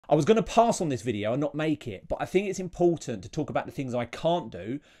I was going to pass on this video and not make it, but I think it's important to talk about the things I can't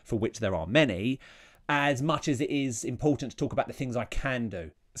do, for which there are many, as much as it is important to talk about the things I can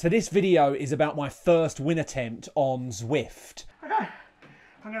do. So this video is about my first win attempt on Zwift. Okay,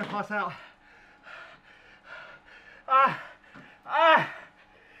 I'm going to pass out.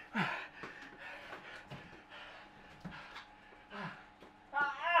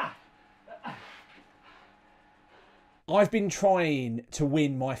 I've been trying to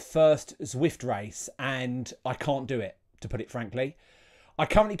win my first Zwift race and I can't do it, to put it frankly. I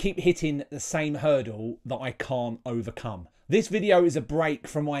currently keep hitting the same hurdle that I can't overcome. This video is a break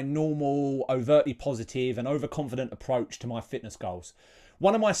from my normal, overtly positive and overconfident approach to my fitness goals.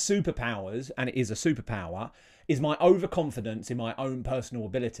 One of my superpowers, and it is a superpower, is my overconfidence in my own personal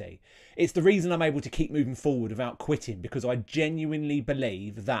ability. It's the reason I'm able to keep moving forward without quitting, because I genuinely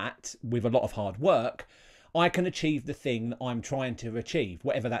believe that, with a lot of hard work, I can achieve the thing that I'm trying to achieve,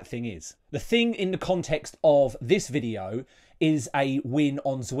 whatever that thing is. The thing in the context of this video is a win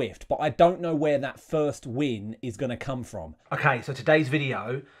on Zwift, but I don't know where that first win is going to come from. Okay, so today's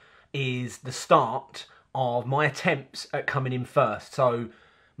video is the start of my attempts at coming in first. So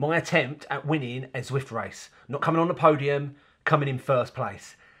my attempt at winning a Zwift race. Not coming on the podium, coming in first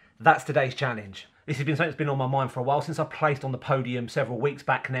place. That's today's challenge. This has been something that's been on my mind for a while, since I placed on the podium several weeks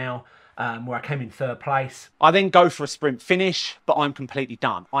back now. Where I came in third place. I then go for a sprint finish, but I'm completely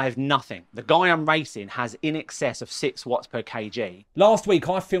done. I have nothing. The guy I'm racing has in excess of 6 watts per kg. Last week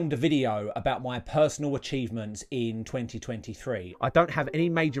I filmed a video about my personal achievements in 2023. I don't have any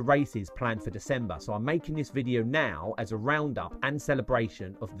major races planned for December, so I'm making this video now as a roundup and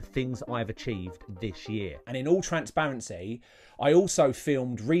celebration of the things I've achieved this year. And in all transparency, I also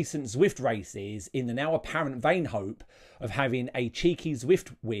filmed recent Zwift races in the now apparent vain hope of having a cheeky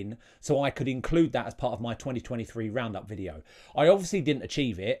Zwift win, so I could include that as part of my 2023 roundup video. I obviously didn't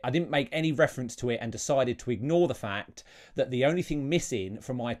achieve it. I didn't make any reference to it and decided to ignore the fact that the only thing missing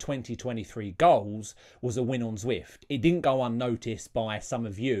from my 2023 goals was a win on Zwift. It didn't go unnoticed by some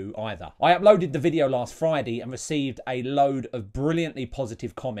of you either. I uploaded the video last Friday and received a load of brilliantly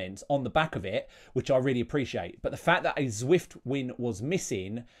positive comments on the back of it, which I really appreciate. But the fact that a Zwift win was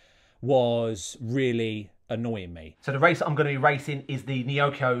missing was really annoying me. So the race that I'm going to be racing is the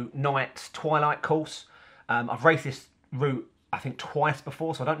Nyoko Nights Twilight course. I've raced this route I think twice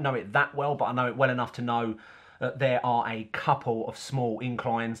before, so I don't know it that well, but I know it well enough to know that there are a couple of small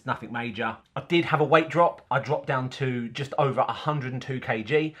inclines, nothing major. I did have a weight drop. I dropped down to just over 102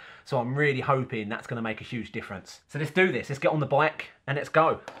 kg, so I'm really hoping that's going to make a huge difference. So let's do this. Let's get on the bike and let's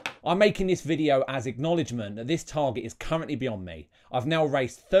go. I'm making this video as acknowledgement that this target is currently beyond me. I've now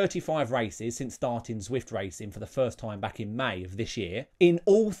raced 35 races since starting Zwift racing for the first time back in May of this year. In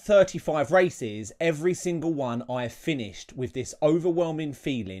all 35 races, every single one I have finished with this overwhelming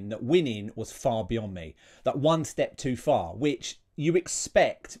feeling that winning was far beyond me. That one step too far, which you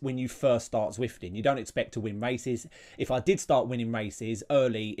expect when you first start Zwifting. You don't expect to win races. If I did start winning races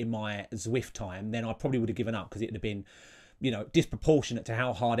early in my Zwift time, then I probably would have given up, because it would have been, you know, disproportionate to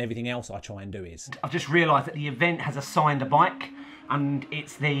how hard everything else I try and do is. I've just realised that the event has assigned a bike, and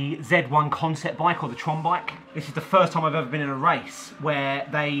it's the Z1 concept bike, or the Tron bike. This is the first time I've ever been in a race where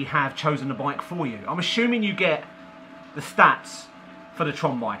they have chosen the bike for you. I'm assuming you get the stats for the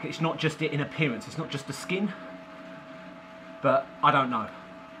Tron bike. It's not just it in appearance, it's not just the skin. But I don't know.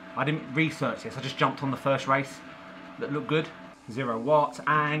 I didn't research this, I just jumped on the first race that looked good. 0 watts,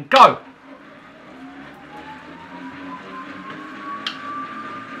 and go!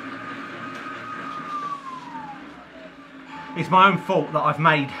 It's my own fault that I've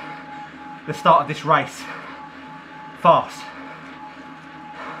made the start of this race fast.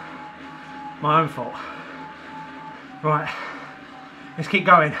 My own fault. Right, let's keep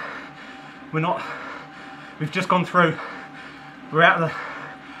going. We've just gone through, we're out of the,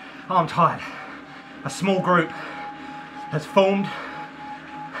 oh, I'm tired. A small group has formed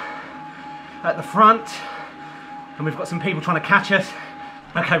at the front, and we've got some people trying to catch us.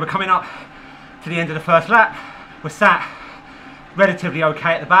 Okay, we're coming up to the end of the first lap. We're sat relatively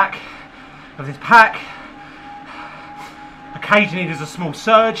okay at the back of this pack. Occasionally there's a small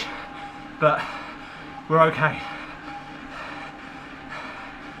surge, but we're okay.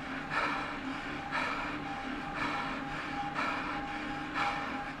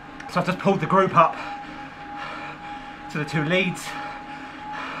 So I've just pulled the group up to the 2 leads.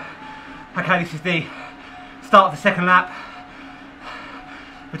 Okay, this is the start of the second lap.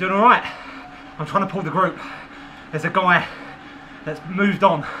 We're doing all right. I'm trying to pull the group. There's a guy that's moved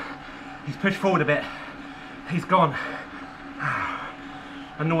on. He's pushed forward a bit. He's gone.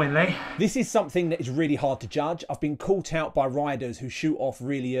 annoyingly. This is something that is really hard to judge. I've been caught out by riders who shoot off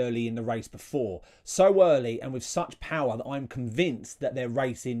really early in the race before. So early and with such power that I'm convinced that they're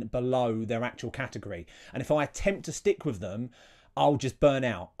racing below their actual category. And if I attempt to stick with them, I'll just burn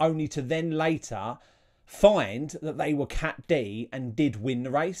out, only to then later find that they were Cat D and did win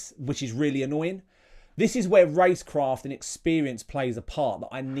the race, which is really annoying. This is where racecraft and experience plays a part that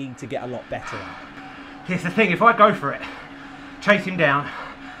I need to get a lot better at. Here's the thing, if I go for it, chase him down,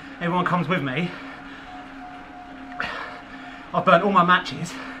 everyone comes with me, I've burnt all my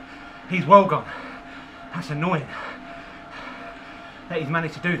matches, he's well gone. That's annoying that he's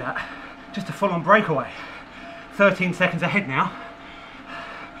managed to do that. Just a full-on breakaway. 13 seconds ahead now.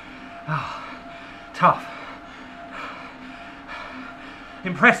 Oh, tough.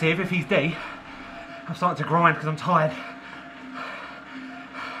 Impressive if he's D. I'm starting to grind because I'm tired.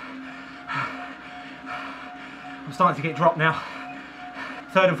 I'm starting to get dropped now.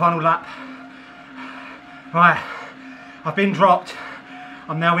 Third and final lap. Right, I've been dropped.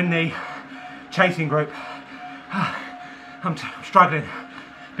 I'm now in the chasing group. I'm struggling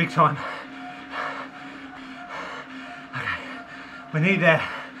big time. Okay, we're nearly there.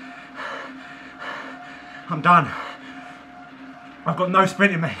 I'm done. I've got no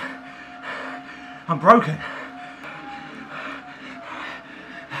sprint in me. I'm broken.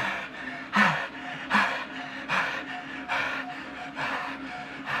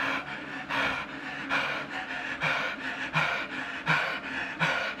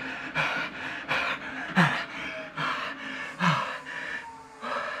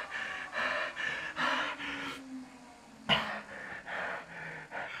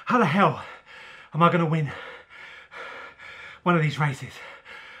 How the hell am I going to win one of these races?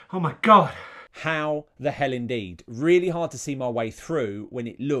 Oh my God. How the hell indeed. Really hard to see my way through when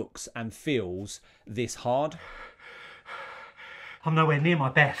it looks and feels this hard. I'm nowhere near my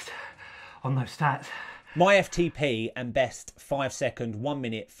best on those stats. My FTP and best 5 second, 1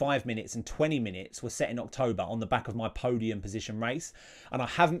 minute, 5 minutes and 20 minutes were set in October on the back of my podium position race, and I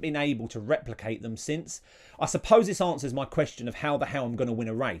haven't been able to replicate them since. I suppose this answers my question of how the hell I'm going to win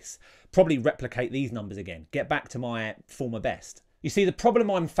a race. Probably replicate these numbers again, get back to my former best. You see, the problem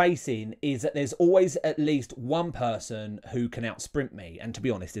I'm facing is that there's always at least one person who can out-sprint me, and to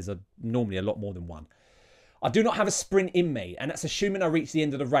be honest, there's normally a lot more than one. I do not have a sprint in me, and that's assuming I reach the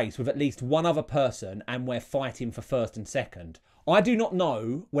end of the race with at least one other person and we're fighting for first and second. I do not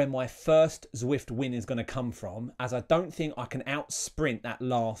know where my first Zwift win is going to come from, as I don't think I can out-sprint that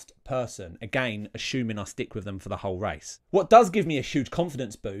last person, again, assuming I stick with them for the whole race. What does give me a huge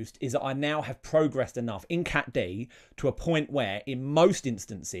confidence boost is that I now have progressed enough in Cat D to a point where, in most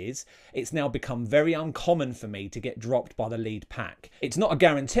instances, it's now become very uncommon for me to get dropped by the lead pack. It's not a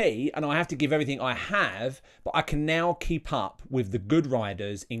guarantee, and I have to give everything I have, but I can now keep up with the good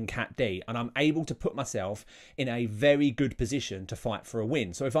riders in Cat D, and I'm able to put myself in a very good position to fight for a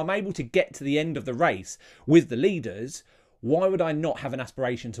win. So if I'm able to get to the end of the race with the leaders, why would I not have an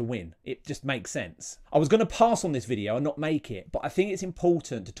aspiration to win? It just makes sense. I was going to pass on this video and not make it, but I think it's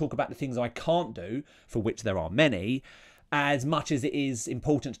important to talk about the things I can't do, for which there are many, as much as it is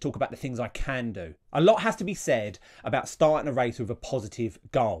important to talk about the things I can do. A lot has to be said about starting a race with a positive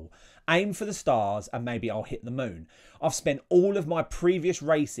goal. Aim for the stars and maybe I'll hit the moon. I've spent all of my previous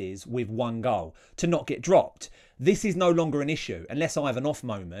races with one goal, to not get dropped. This is no longer an issue unless I have an off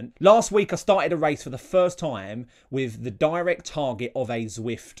moment. Last week I started a race for the first time with the direct target of a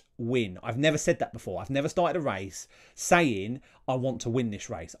Zwift win. I've never said that before. I've never started a race saying I want to win this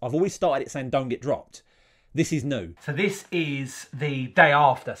race. I've always started it saying don't get dropped. This is new. So this is the day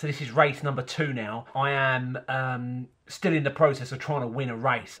after. So this is race number 2 now. I am still in the process of trying to win a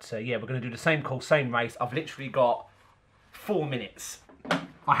race. So yeah, we're going to do the same course, same race. I've literally got 4 minutes.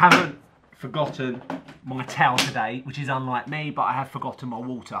 I haven't forgotten my towel today, which is unlike me, but I have forgotten my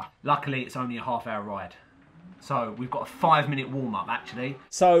water. Luckily, it's only a half-hour ride. So we've got a 5-minute warm-up, actually.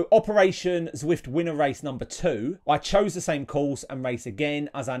 So Operation Zwift winner race number 2. I chose the same course and race again,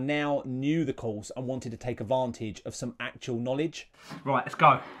 as I now knew the course and wanted to take advantage of some actual knowledge. Right, let's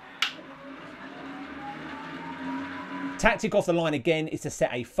go. Tactic off the line again is to set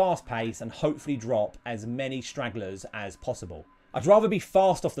a fast pace and hopefully drop as many stragglers as possible. I'd rather be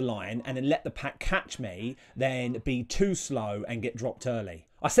fast off the line and then let the pack catch me than be too slow and get dropped early.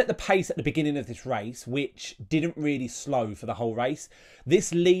 I set the pace at the beginning of this race, which didn't really slow for the whole race.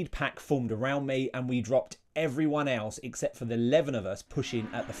 This lead pack formed around me and we dropped everyone else except for the 11 of us pushing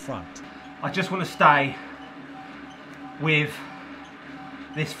at the front. I just want to stay with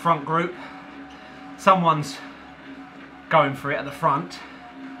this front group. Someone's going for it at the front.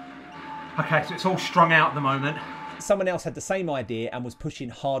 Okay, so it's all strung out at the moment. someone else had the same idea and was pushing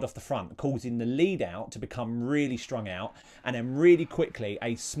hard off the front, causing the lead out to become really strung out, and then really quickly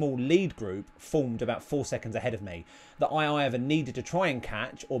a small lead group formed about 4 seconds ahead of me that I either needed to try and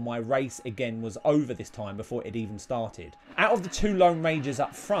catch, or my race again was over this time before it even started. Out of the 2 Lone Rangers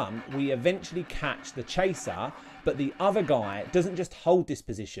up front, we eventually catch the chaser, but the other guy doesn't just hold this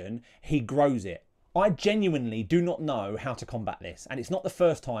position, he grows it. I genuinely do not know how to combat this, and it's not the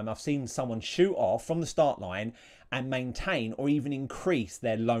first time I've seen someone shoot off from the start line and maintain or even increase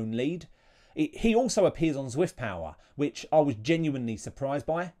their lone lead. He also appears on Zwift Power, which I was genuinely surprised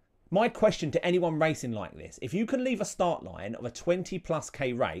by. My question to anyone racing like this: if you can leave a start line of a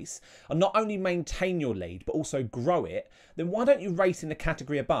 20+K race and not only maintain your lead but also grow it, then why don't you race in the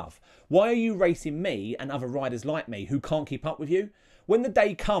category above? Why are you racing me and other riders like me who can't keep up with you? When the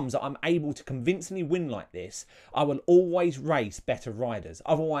day comes that I'm able to convincingly win like this, I will always race better riders.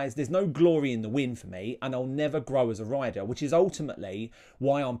 Otherwise, there's no glory in the win for me, and I'll never grow as a rider, which is ultimately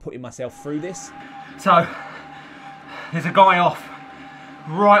why I'm putting myself through this. So, there's a guy off,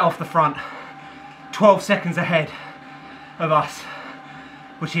 right off the front, 12 seconds ahead of us,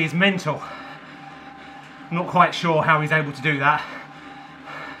 which is mental. I'm not quite sure how he's able to do that.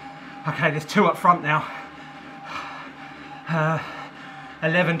 Okay, there's 2 up front now.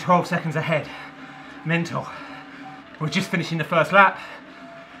 11, 12 seconds ahead. Mental. We're just finishing the first lap.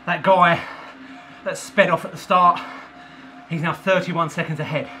 That guy that sped off at the start, he's now 31 seconds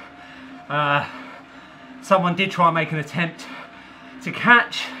ahead. Someone did try and make an attempt to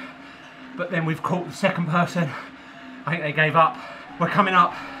catch, but then we've caught the second person. I think they gave up. We're coming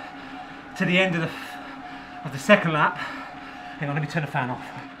up to the end of the second lap. Hang on, let me turn the fan off.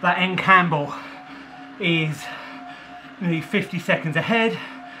 That N Campbell is nearly 50 seconds ahead,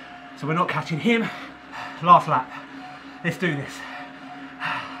 so we're not catching him. Last lap. Let's do this.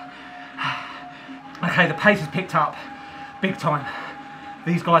 Okay, the pace has picked up big time.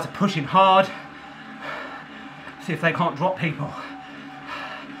 These guys are pushing hard. See if they can't drop people.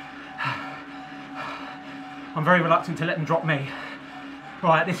 I'm very reluctant to let them drop me.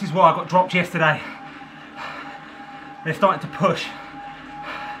 Right, this is why I got dropped yesterday. They're starting to push.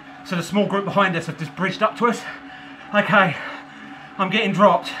 So the small group behind us have just bridged up to us. Okay, I'm getting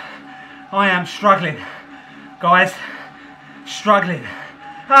dropped. I am struggling. Guys, struggling.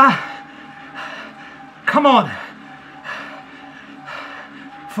 Come on.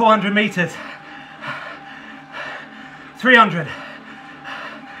 400 meters. 300.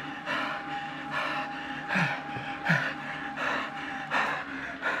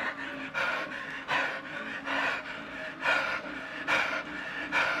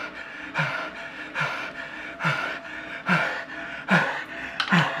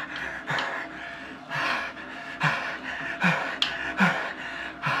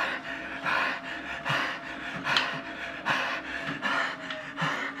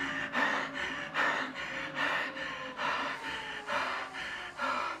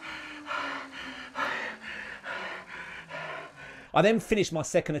 I then finished my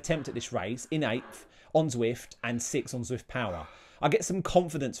second attempt at this race in 8th on Zwift and 6th on Zwift Power. I get some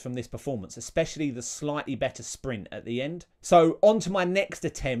confidence from this performance, especially the slightly better sprint at the end. So on to my next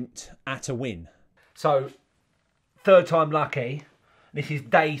attempt at a win. So, 3rd time lucky. This is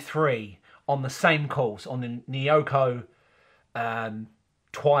day 3 on the same course, on the Nyoko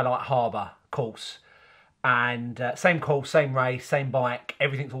Twilight Harbour course. And same course, same race, same bike,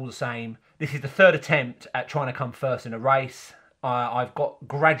 everything's all the same. This is the 3rd attempt at trying to come first in a race. I've got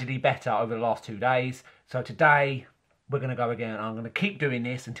gradually better over the last 2 days. So today, we're going to go again. I'm going to keep doing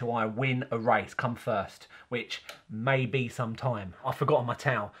this until I win a race, come first, which may be some time. I've forgotten my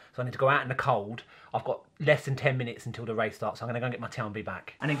towel, so I need to go out in the cold. I've got less than 10 minutes until the race starts, so I'm going to go and get my towel and be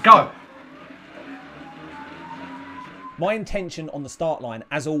back. And then go! My intention on the start line,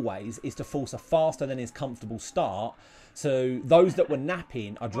 as always, is to force a faster than is comfortable start, so those that were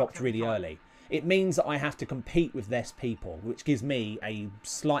napping are dropped really early. It means that I have to compete with less people, which gives me a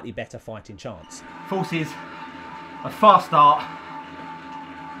slightly better fighting chance. Forces a fast start,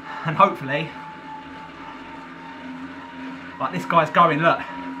 and hopefully, like this guy's going, look.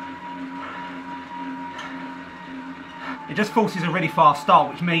 It just forces a really fast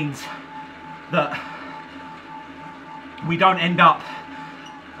start, which means that we don't end up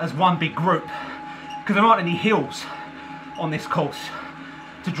as one big group, because there aren't any hills on this course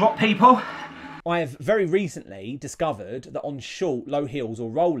to drop people. I have very recently discovered that on short, low hills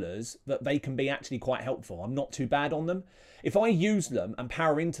or rollers, that they can be actually quite helpful. I'm not too bad on them. If I use them and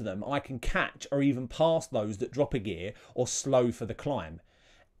power into them, I can catch or even pass those that drop a gear or slow for the climb.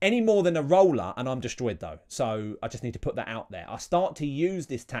 Any more than a roller and I'm destroyed though. So I just need to put that out there. I start to use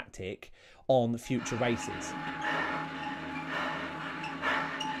this tactic on future races.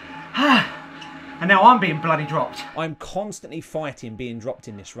 And now I'm being bloody dropped. I'm constantly fighting being dropped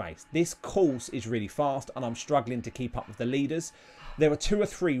in this race. This course is really fast and I'm struggling to keep up with the leaders. There are 2 or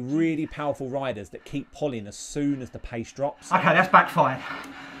 3 really powerful riders that keep pulling as soon as the pace drops. Okay, that's backfired.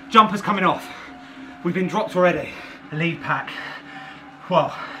 Jumper's coming off. We've been dropped already. The lead pack.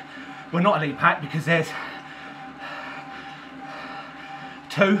 Well, we're not a lead pack because there's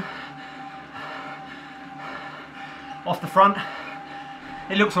 2 off the front.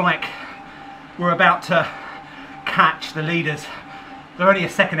 It looks like we're about to catch the leaders. They're only a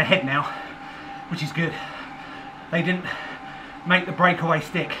second ahead now, which is good. They didn't make the breakaway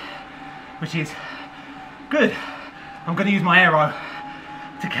stick, which is good. I'm going to use my aero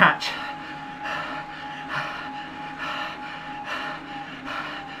to catch.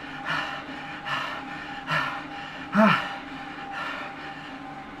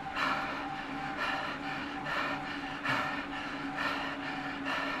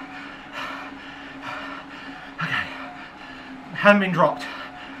 Haven't been dropped.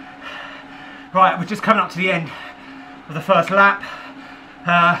 Right, we're just coming up to the end of the first lap.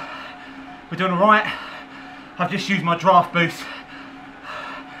 We're doing all right. I've just used my draft boost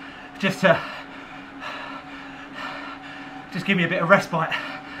just to give me a bit of respite.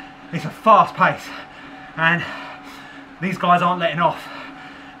 It's a fast pace and these guys aren't letting off.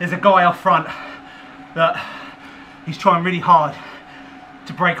 There's a guy off front that he's trying really hard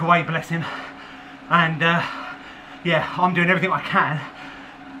to break away, bless him, and yeah, I'm doing everything I can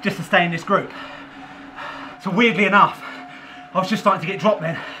just to stay in this group. So weirdly enough, I was just starting to get dropped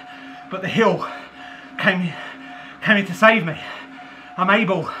then, but the hill came in to save me. I'm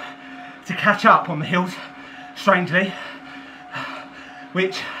able to catch up on the hills, strangely,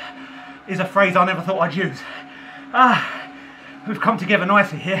 which is a phrase I never thought I'd use. We've come together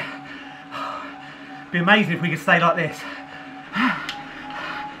nicely here. It'd be amazing if we could stay like this.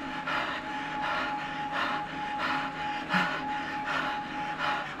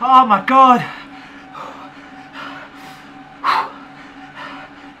 Oh my God.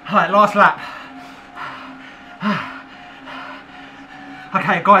 Alright, last lap.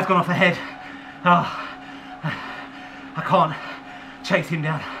 Okay, a guy's gone off ahead. Oh, I can't chase him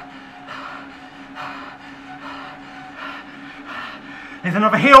down. There's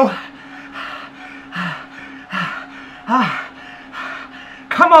another hill.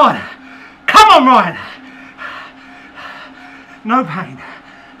 Come on. Come on, Ryan. No pain.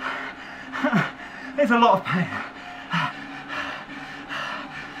 There's a lot of pain.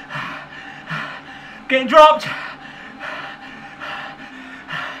 Getting dropped.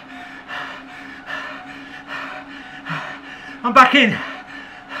 I'm back in.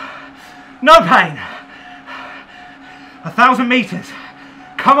 No pain. 1,000 meters.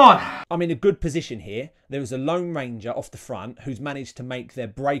 Come on. I'm in a good position here. There is a Lone Ranger off the front who's managed to make their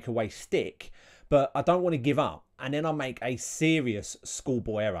breakaway stick, but I don't want to give up. And then I make a serious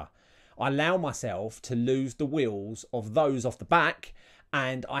schoolboy error. I allow myself to lose the wheels of those off the back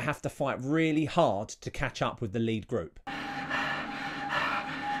and I have to fight really hard to catch up with the lead group.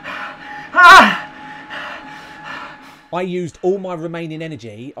 I used all my remaining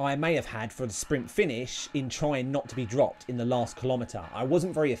energy I may have had for the sprint finish in trying not to be dropped in the last kilometre. I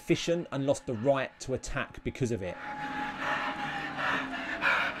wasn't very efficient and lost the right to attack because of it.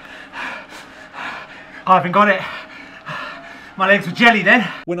 I haven't got it. My legs were jelly then.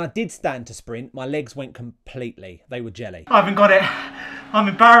 When I did stand to sprint, my legs went completely. They were jelly. I haven't got it. I'm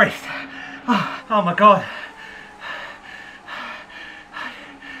embarrassed. Oh my God.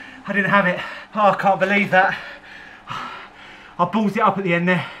 I didn't have it. Oh, I can't believe that. I ballsed it up at the end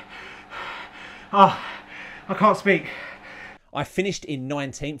there. Oh, I can't speak. I finished in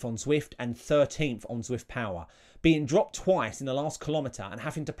 19th on Zwift and 13th on Zwift Power. Being dropped twice in the last kilometre and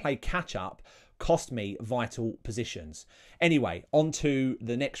having to play catch up cost me vital positions. Anyway, on to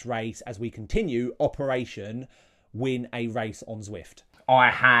the next race as we continue Operation Win a Race on Zwift. I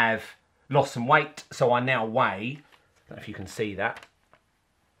have lost some weight, so I now weigh, I don't know if you can see that.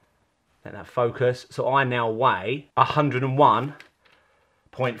 Let that focus. So I now weigh 101.4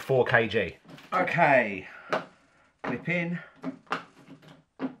 kg. Okay, clip in.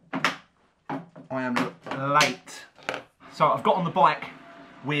 I am late. So I've got on the bike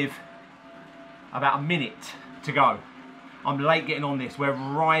with about a minute to go. I'm late getting on this. We're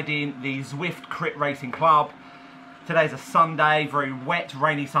riding the Zwift Crit Racing Club. Today's a Sunday, very wet,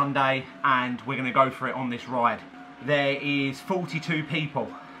 rainy Sunday, and we're going to go for it on this ride. There is 42 people.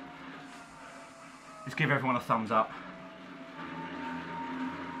 Let's give everyone a thumbs up.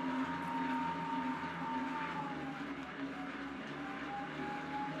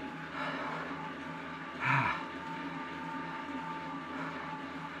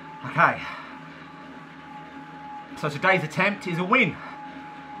 Okay. So today's attempt is a win.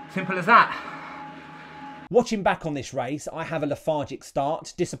 Simple as that. Watching back on this race, I have a lethargic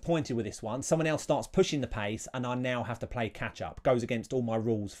start, disappointed with this one. Someone else starts pushing the pace and I now have to play catch up. Goes against all my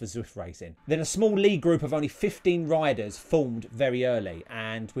rules for Zwift racing. Then a small lead group of only 15 riders formed very early,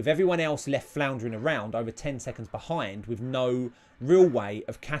 and with everyone else left floundering around over 10 seconds behind with no real way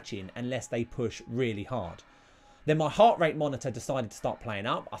of catching unless they push really hard. Then my heart rate monitor decided to start playing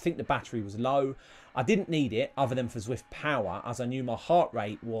up. I think the battery was low. I didn't need it other than for Zwift power, as I knew my heart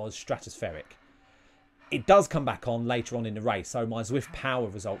rate was stratospheric. It does come back on later on in the race, so my Zwift power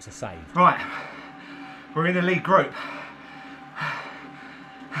results are saved. Right, we're in the lead group.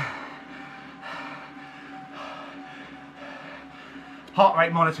 Heart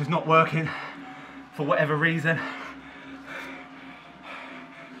rate monitor's not working for whatever reason.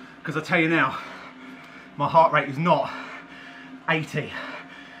 Because I tell you now, my heart rate is not 80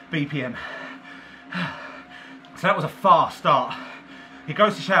 BPM. So that was a fast start. It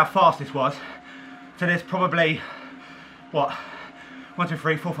goes to show how fast this was. So there's probably, what, 1, 2,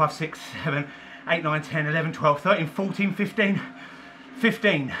 3, 4, 5, 6, 7, 8, 9, 10, 11, 12, 13, 14,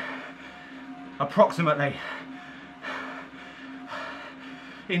 15 approximately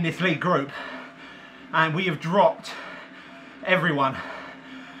in this lead group. And we have dropped everyone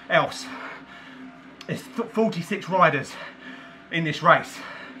else. There's 46 riders in this race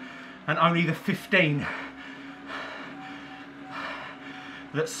and only the 15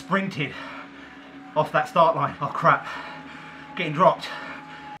 that sprinted off that start line. Oh crap, getting dropped.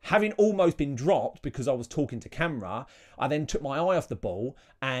 Having almost been dropped because I was talking to camera, I then took my eye off the ball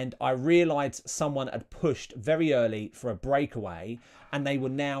and I realised someone had pushed very early for a breakaway and they were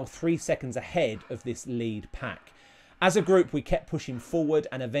now 3 seconds ahead of this lead pack. As a group, we kept pushing forward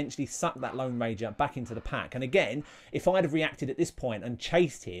and eventually sucked that Lone Ranger back into the pack. And again, if I'd have reacted at this point and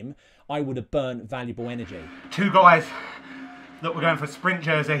chased him, I would have burnt valuable energy. 2 guys that were going for a sprint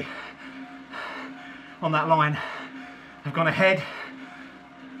jersey on that line have gone ahead.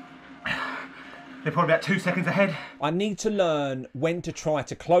 They're probably about 2 seconds ahead. I need to learn when to try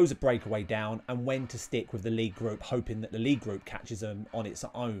to close a breakaway down and when to stick with the lead group, hoping that the lead group catches them on its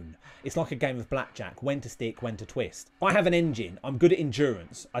own. It's like a game of blackjack, when to stick, when to twist. I have an engine, I'm good at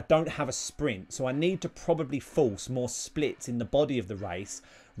endurance, I don't have a sprint, so I need to probably force more splits in the body of the race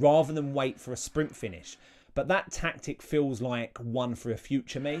rather than wait for a sprint finish. But that tactic feels like one for a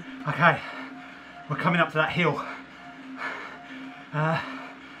future me. Okay, we're coming up to that hill.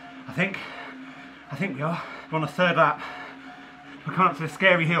 I think we are. We're on the 3rd lap. We're coming up to the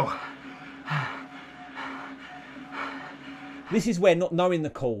scary hill. This is where not knowing the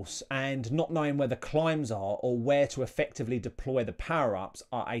course and not knowing where the climbs are or where to effectively deploy the power-ups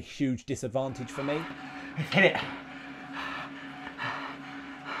are a huge disadvantage for me. Hit it.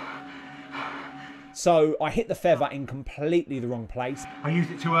 So I hit the feather in completely the wrong place. I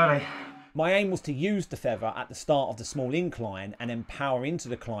used it too early. My aim was to use the feather at the start of the small incline and then power into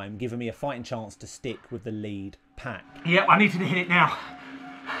the climb, giving me a fighting chance to stick with the lead pack. Yeah, I needed to hit it now.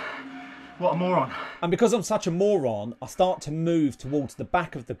 What a moron. And because I'm such a moron, I start to move towards the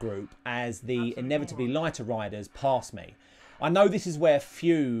back of the group as the inevitably lighter riders pass me. I know this is where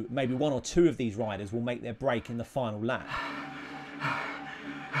few, maybe 1 or 2 of these riders will make their break in the final lap.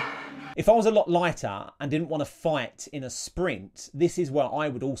 If I was a lot lighter and didn't want to fight in a sprint, this is where I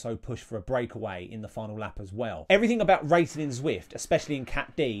would also push for a breakaway in the final lap as well. Everything about racing in Zwift, especially in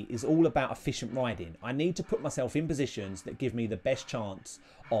Cat D, is all about efficient riding. I need to put myself in positions that give me the best chance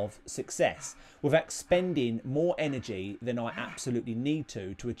of success without expending more energy than I absolutely need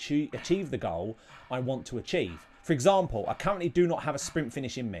to achieve the goal I want to achieve. For example, I currently do not have a sprint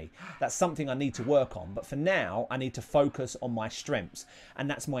finish in me. That's something I need to work on, but for now, I need to focus on my strengths, and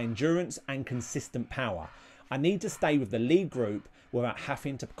that's my endurance and consistent power. I need to stay with the lead group without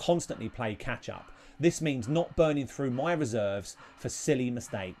having to constantly play catch up. This means not burning through my reserves for silly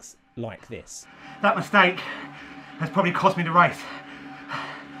mistakes like this. That mistake has probably cost me the race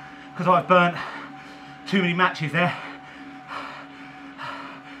because I've burnt too many matches there.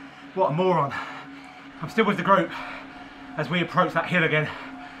 What a moron. I'm still with the group as we approach that hill again.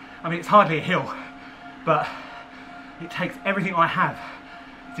 I mean, it's hardly a hill, but it takes everything I have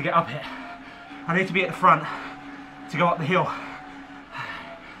to get up it. I need to be at the front to go up the hill.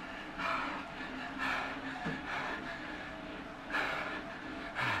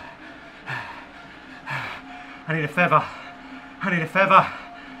 I need a feather. I need a feather.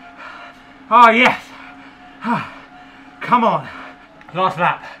 Oh yes! Come on. Last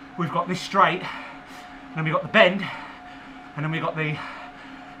lap. We've got this straight, and then we've got the bend, and then we've got the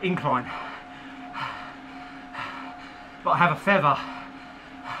incline. But I have a feather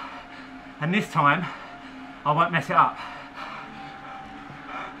And this time, I won't mess it up.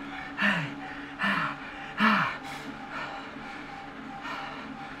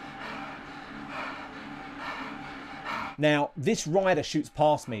 Now, this rider shoots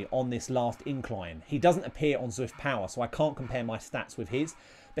past me on this last incline. He doesn't appear on Zwift Power, so I can't compare my stats with his,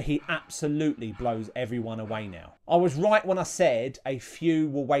 but he absolutely blows everyone away now. I was right when I said a few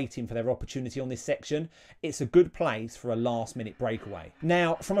were waiting for their opportunity on this section. It's a good place for a last-minute breakaway.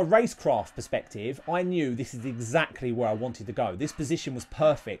 Now, from a racecraft perspective, I knew this is exactly where I wanted to go. This position was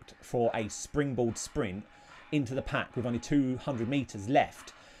perfect for a springboard sprint into the pack with only 200 metres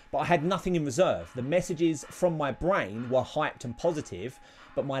left. But I had nothing in reserve. The messages from my brain were hyped and positive,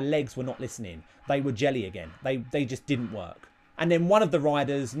 but my legs were not listening. They were jelly again. They just didn't work. And then one of the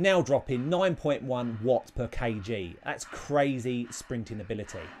riders now dropping 9.1 watts per kg. That's crazy sprinting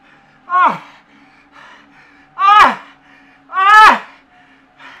ability.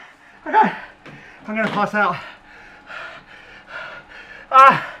 Okay, I'm going to pass out.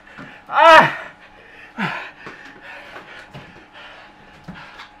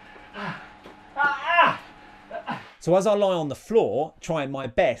 So as I lie on the floor, trying my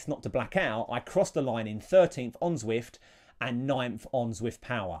best not to black out, I crossed the line in 13th on Zwift and 9th on Zwift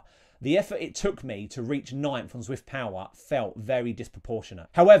Power. The effort it took me to reach 9th on Zwift Power felt very disproportionate.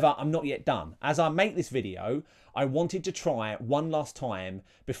 However, I'm not yet done. As I make this video, I wanted to try one last time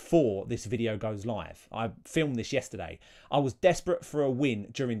before this video goes live. I filmed this yesterday. I was desperate for a win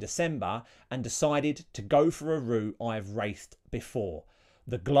during December and decided to go for a route I've raced before.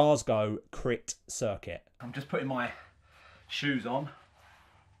 The Glasgow Crit Circuit. I'm just putting my shoes on,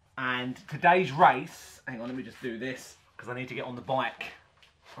 and today's race, hang on, let me just do this because I need to get on the bike.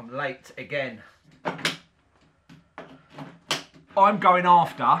 I'm late again. I'm going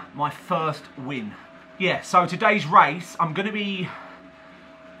after my first win. Yeah, so today's race, I'm going to be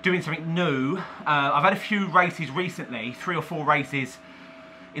doing something new. I've had a few races recently, 3 or 4 races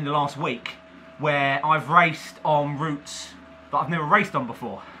in the last week, where I've raced on routes that I've never raced on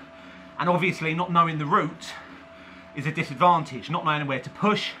before. And obviously not knowing the route is a disadvantage, not knowing where to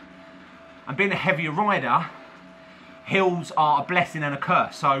push. And being a heavier rider, hills are a blessing and a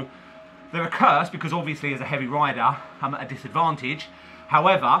curse. So they're a curse because obviously as a heavy rider, I'm at a disadvantage.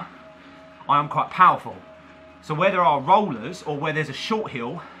 However, I am quite powerful. So where there are rollers or where there's a short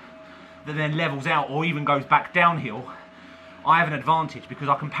hill that then levels out or even goes back downhill, I have an advantage because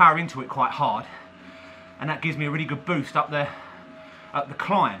I can power into it quite hard. And that gives me a really good boost up the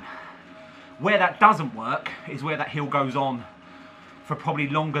climb. Where that doesn't work is where that hill goes on for probably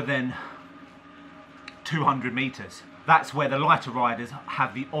longer than 200 metres. That's where the lighter riders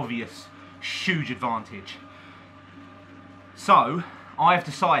have the obvious huge advantage. So I have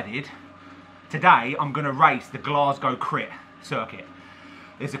decided today I'm going to race the Glasgow Crit Circuit.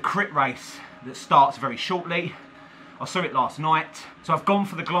 There's a crit race that starts very shortly. I saw it last night. So I've gone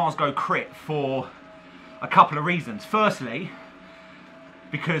for the Glasgow Crit for a couple of reasons. Firstly,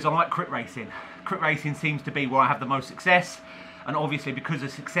 because I like crit racing. Crit racing seems to be where I have the most success, and obviously because of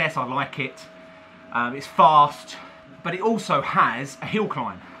success I like it. It's fast, but it also has a hill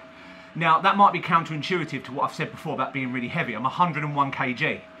climb. Now that might be counterintuitive to what I've said before about being really heavy. I'm 101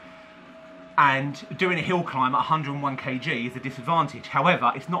 kg, and doing a hill climb at 101 kg is a disadvantage.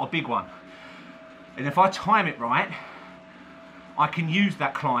 However, it's not a big one, and if I time it right, I can use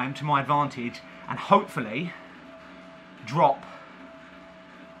that climb to my advantage and hopefully drop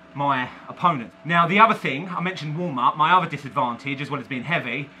my opponent. Now the other thing, I mentioned warm up, my other disadvantage as well as being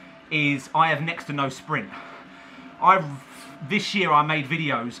heavy is I have next to no sprint. This year I made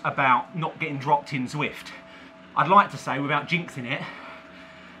videos about not getting dropped in Zwift. I'd like to say, without jinxing it,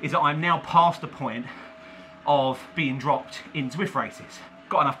 is that I'm now past the point of being dropped in Zwift races.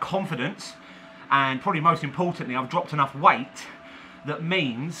 Got enough confidence, and probably most importantly I've dropped enough weight that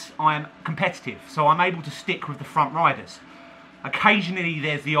means I am competitive, so I'm able to stick with the front riders. Occasionally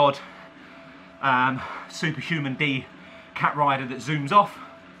there's the odd superhuman D cat rider that zooms off,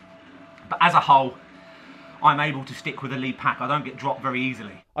 but as a whole I'm able to stick with the lead pack. I don't get dropped very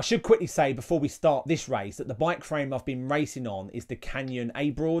easily. I should quickly say before we start this race that the bike frame I've been racing on is the Canyon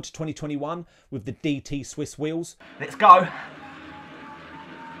A-Broad 2021 with the DT Swiss wheels. Let's go.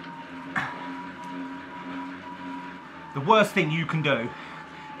 The worst thing you can do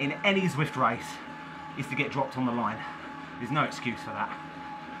in any Zwift race is to get dropped on the line. There's no excuse for that.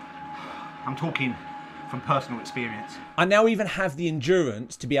 I'm talking from personal experience. I now even have the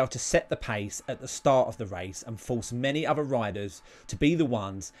endurance to be able to set the pace at the start of the race and force many other riders to be the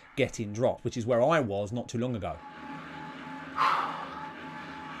ones getting dropped, which is where I was not too long ago.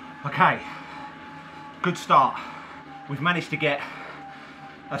 Okay, good start. We've managed to get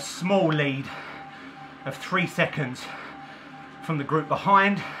a small lead of 3 seconds from the group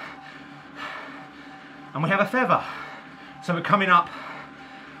behind, and we have a feather. So we're coming up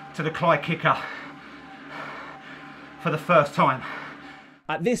to the Clyde kicker for the first time.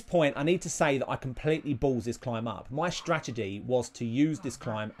 At this point, I need to say that I completely balls this climb up. My strategy was to use this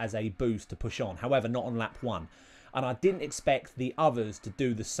climb as a boost to push on, however, not on lap 1. And I didn't expect the others to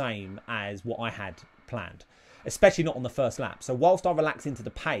do the same as what I had planned, especially not on the first lap. So whilst I relax into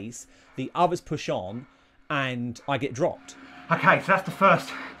the pace, the others push on and I get dropped. Okay, so that's the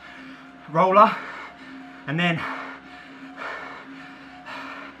first roller, and then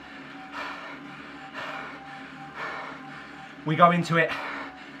we go into it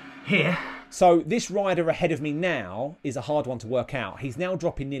here. So this rider ahead of me now is a hard one to work out. He's now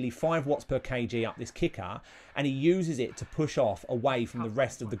dropping nearly 5 watts per kg up this kicker, and he uses it to push off away from the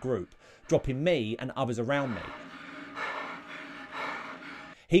rest of the group, dropping me and others around me.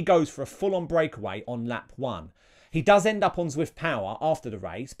 He goes for a full-on breakaway on lap 1. He does end up on Zwift Power after the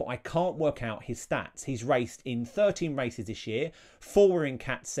race, but I can't work out his stats. He's raced in 13 races this year, 4 were in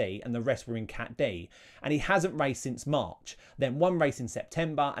Cat C and the rest were in Cat D. And he hasn't raced since March, then 1 race in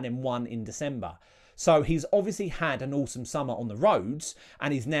September and then 1 in December. So he's obviously had an awesome summer on the roads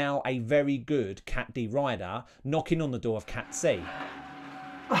and is now a very good Cat D rider, knocking on the door of Cat C.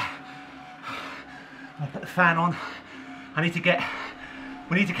 I'll put the fan on. We need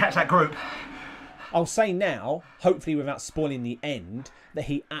to catch that group. I'll say now, hopefully without spoiling the end, that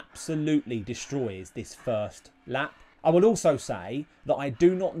he absolutely destroys this first lap. I will also say that I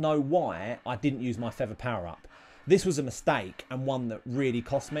do not know why I didn't use my feather power up. This was a mistake and one that really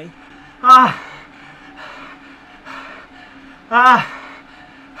cost me. I've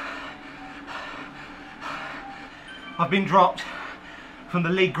been dropped from the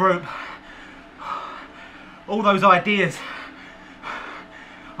lead group. All those ideas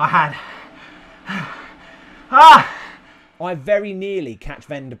I had. I very nearly catch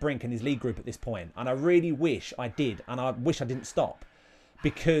Van der Brink and his lead group at this point, and I really wish I did, and I wish I didn't stop,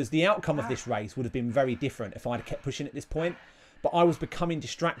 because the outcome of this race would have been very different if I'd have kept pushing at this point. But I was becoming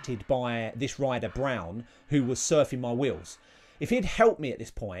distracted by this rider Brown, who was surfing my wheels. If he had helped me at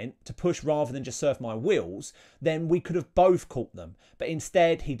this point to push rather than just surf my wheels, then we could have both caught them. But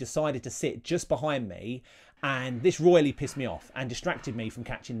instead, he decided to sit just behind me, and this royally pissed me off and distracted me from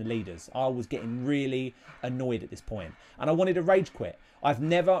catching the leaders. I was getting really annoyed at this point, and I wanted to rage quit. I've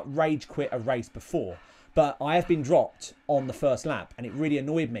never rage quit a race before, but I have been dropped on the first lap, and it really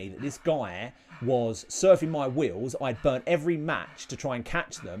annoyed me that this guy was surfing my wheels. I'd burnt every match to try and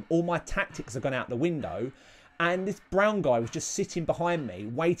catch them. All my tactics had gone out the window, and this Brown guy was just sitting behind me,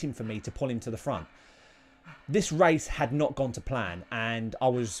 waiting for me to pull him to the front. This race had not gone to plan, and I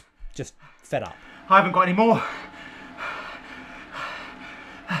was just fed up. I haven't got any more.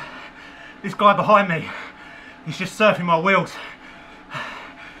 This guy behind me, he's just surfing my wheels.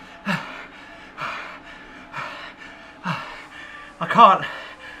 I can't.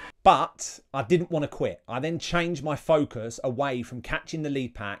 But I didn't want to quit. I then changed my focus away from catching the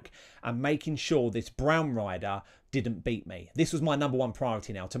lead pack and making sure this Brown rider didn't beat me. This was my #1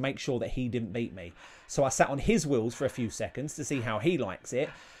 priority now, to make sure that he didn't beat me. So I sat on his wheels for a few seconds to see how he likes it.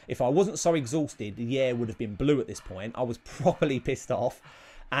 If I wasn't so exhausted, the air would have been blue at this point. I was properly pissed off.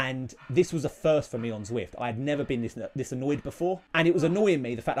 And this was a first for me on Zwift. I had never been this annoyed before. And it was annoying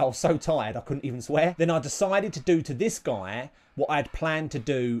me, the fact that I was so tired I couldn't even swear. Then I decided to do to this guy what I had planned to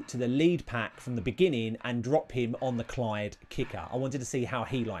do to the lead pack from the beginning and drop him on the Clyde kicker. I wanted to see how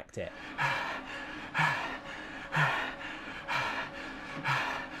he liked it.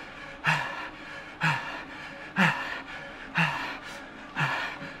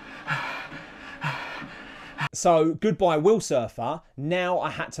 So, goodbye wheel surfer. Now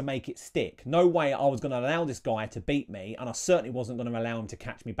I had to make it stick. No way I was going to allow this guy to beat me, and I certainly wasn't going to allow him to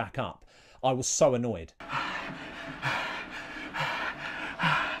catch me back up. I was so annoyed.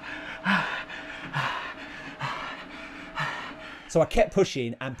 So I kept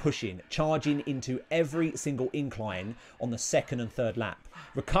pushing and pushing, charging into every single incline on the second and third lap,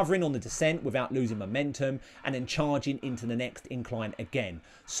 recovering on the descent without losing momentum, and then charging into the next incline again.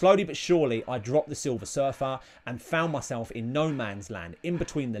 Slowly but surely, I dropped the Silver Surfer and found myself in no man's land, in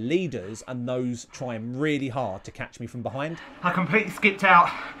between the leaders and those trying really hard to catch me from behind. I completely skipped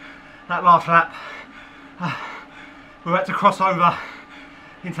out that last lap. We had to cross over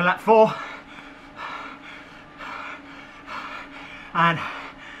into lap 4. And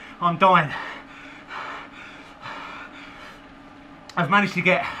I'm dying. I've managed to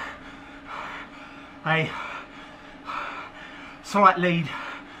get a slight lead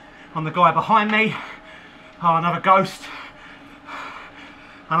on the guy behind me. Oh, another ghost.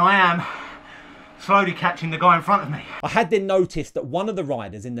 and I am slowly catching the guy in front of me. I had then noticed that one of the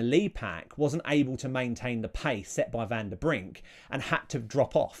riders in the lead pack wasn't able to maintain the pace set by Van der Brink and had to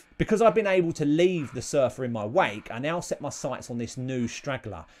drop off. Because I've been able to leave the surfer in my wake, I now set my sights on this new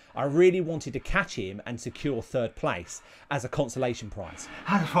straggler. I really wanted to catch him and secure third place as a consolation prize.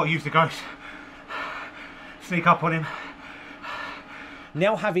 I just thought I'd use the ghost. Sneak up on him.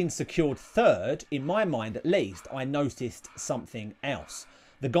 Now having secured third, in my mind at least, I noticed something else.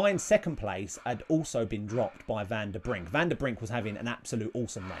 The guy in second place had also been dropped by Van der Brink. Van der Brink was having an absolute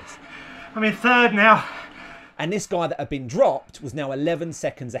awesome race. I'm in third now. And this guy that had been dropped was now 11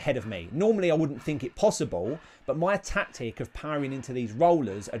 seconds ahead of me. Normally I wouldn't think it possible, but my tactic of powering into these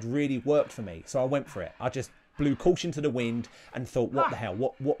rollers had really worked for me. So I went for it. I just blew caution to the wind and thought, what the hell,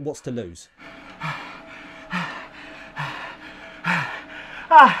 what's to lose?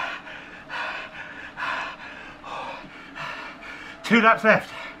 2 laps left.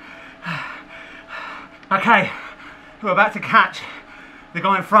 Okay, we're about to catch the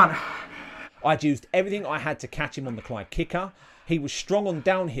guy in front. I'd used everything I had to catch him on the Clyde kicker. He was strong on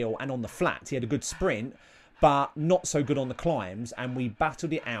downhill and on the flats. He had a good sprint, but not so good on the climbs, and we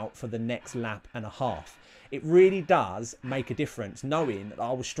battled it out for the next lap and a half. It really does make a difference knowing that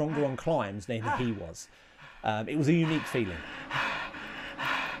I was stronger on climbs than he was. It was a unique feeling.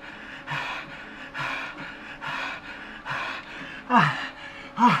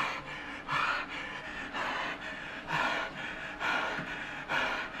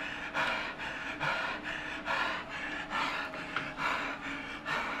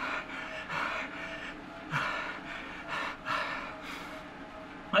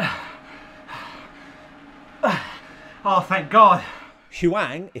 Oh, thank God.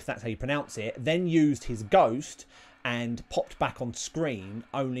 Huang, if that's how you pronounce it, then used his ghost and popped back on screen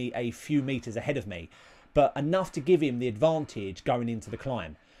only a few metres ahead of me, but enough to give him the advantage going into the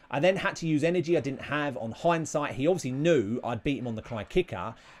climb. I then had to use energy I didn't have. On hindsight, he obviously knew I'd beat him on the Clyde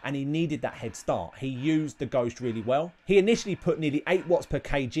kicker and he needed that head start. He used the ghost really well. He initially put nearly 8 watts per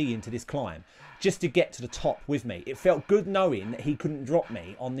kg into this climb just to get to the top with me. It felt good knowing that he couldn't drop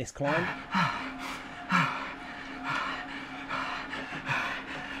me on this climb.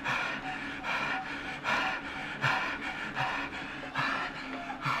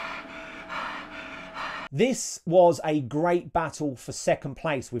 This was a great battle for second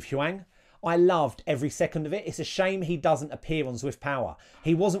place with Huang. I loved every second of it. It's a shame he doesn't appear on Zwift Power.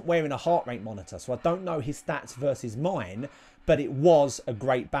 He wasn't wearing a heart rate monitor, so I don't know his stats versus mine, but it was a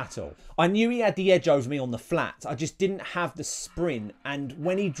great battle. I knew he had the edge over me on the flats. I just didn't have the sprint, and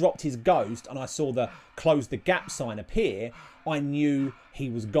when he dropped his ghost and I saw the close the gap sign appear, I knew he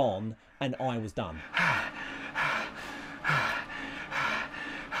was gone and I was done.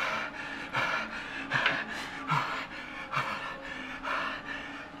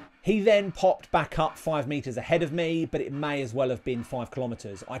 He then popped back up 5 metres ahead of me, but it may as well have been 5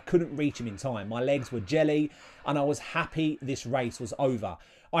 kilometres. I couldn't reach him in time. My legs were jelly and I was happy this race was over.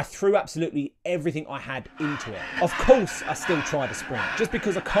 I threw absolutely everything I had into it. Of course, I still tried to sprint. Just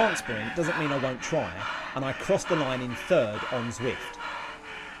because I can't sprint doesn't mean I won't try. And I crossed the line in third on Zwift.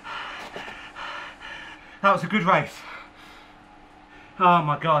 That was a good race. Oh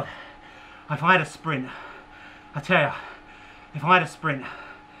my God. If I had a sprint, I tell you, if I had a sprint,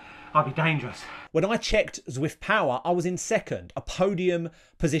 I'd be dangerous. When I checked Zwift Power, I was in second, a podium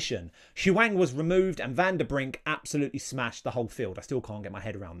position. Huang was removed and Van der Brink absolutely smashed the whole field. I still can't get my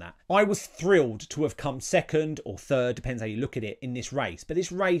head around that. I was thrilled to have come second or third, depends how you look at it, in this race. But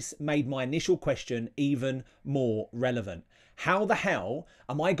this race made my initial question even more relevant. How the hell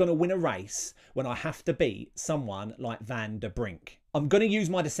am I going to win a race when I have to beat someone like Van der Brink? I'm going to use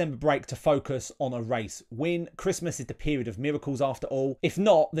my December break to focus on a race win. Christmas is the period of miracles after all. If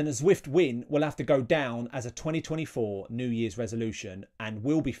not, then a Zwift win will have to go down as a 2024 New Year's resolution and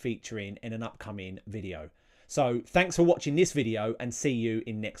will be featuring in an upcoming video. So thanks for watching this video and see you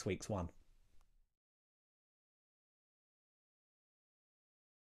in next week's one.